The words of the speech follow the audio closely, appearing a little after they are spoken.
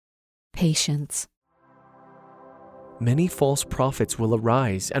patience. Many false prophets will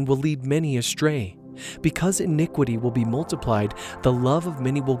arise and will lead many astray. Because iniquity will be multiplied, the love of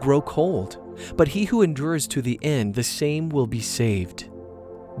many will grow cold. But he who endures to the end, the same will be saved.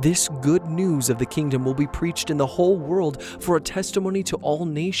 This good news of the kingdom will be preached in the whole world for a testimony to all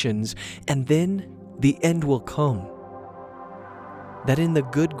nations, and then the end will come. That in the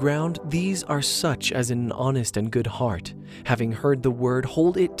good ground these are such as in an honest and good heart, having heard the word,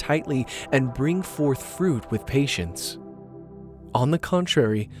 hold it tightly and bring forth fruit with patience. On the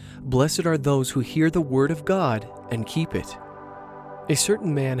contrary, blessed are those who hear the word of God and keep it. A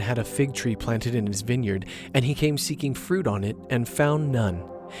certain man had a fig tree planted in his vineyard, and he came seeking fruit on it and found none.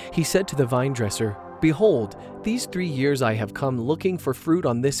 He said to the vine dresser, "Behold, these 3 years I have come looking for fruit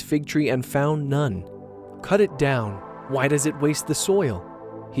on this fig tree and found none. Cut it down. Why does it waste the soil?"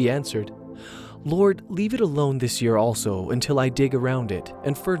 He answered, "Lord, leave it alone this year also until I dig around it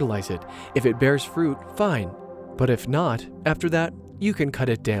and fertilize it. If it bears fruit, fine. But if not, after that, you can cut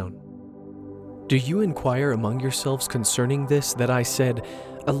it down." Do you inquire among yourselves concerning this, that I said,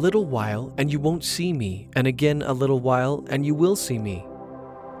 "A little while, and you won't see me, and again a little while, and you will see me"?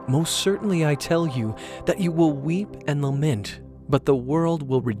 Most certainly I tell you that you will weep and lament, but the world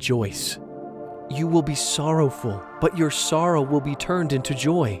will rejoice. You will be sorrowful, but your sorrow will be turned into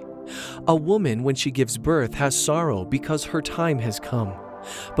joy. A woman, when she gives birth, has sorrow because her time has come.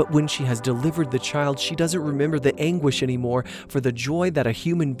 But when she has delivered the child, she doesn't remember the anguish anymore for the joy that a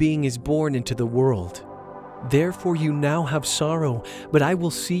human being is born into the world. Therefore you now have sorrow, but I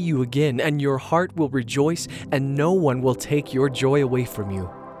will see you again, and your heart will rejoice, and no one will take your joy away from you.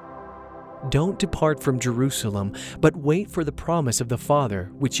 Don't depart from Jerusalem, but wait for the promise of the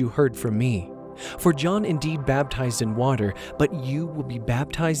Father, which you heard from me. For John indeed baptized in water, but you will be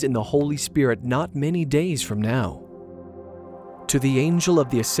baptized in the Holy Spirit not many days from now. To the angel of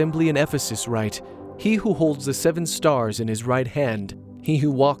the assembly in Ephesus write, He who holds the 7 stars in his right hand, he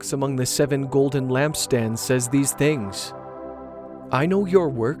who walks among the 7 golden lampstands says these things. I know your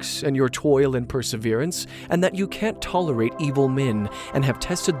works and your toil and perseverance, and that you can't tolerate evil men, and have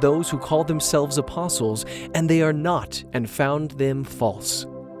tested those who call themselves apostles, and they are not, and found them false.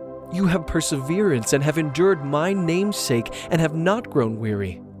 You have perseverance and have endured my name's sake, and have not grown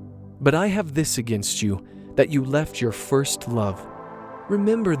weary. But I have this against you, that you left your first love.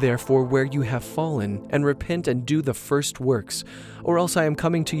 Remember therefore where you have fallen, and repent and do the first works, or else I am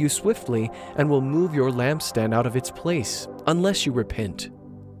coming to you swiftly, and will move your lampstand out of its place, unless you repent.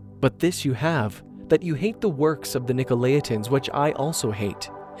 But this you have, that you hate the works of the Nicolaitans, which I also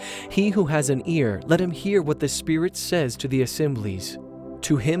hate. He who has an ear, let him hear what the Spirit says to the assemblies.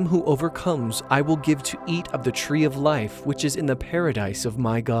 To him who overcomes, I will give to eat of the tree of life, which is in the paradise of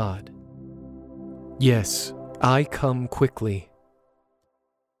my God. Yes, I come quickly.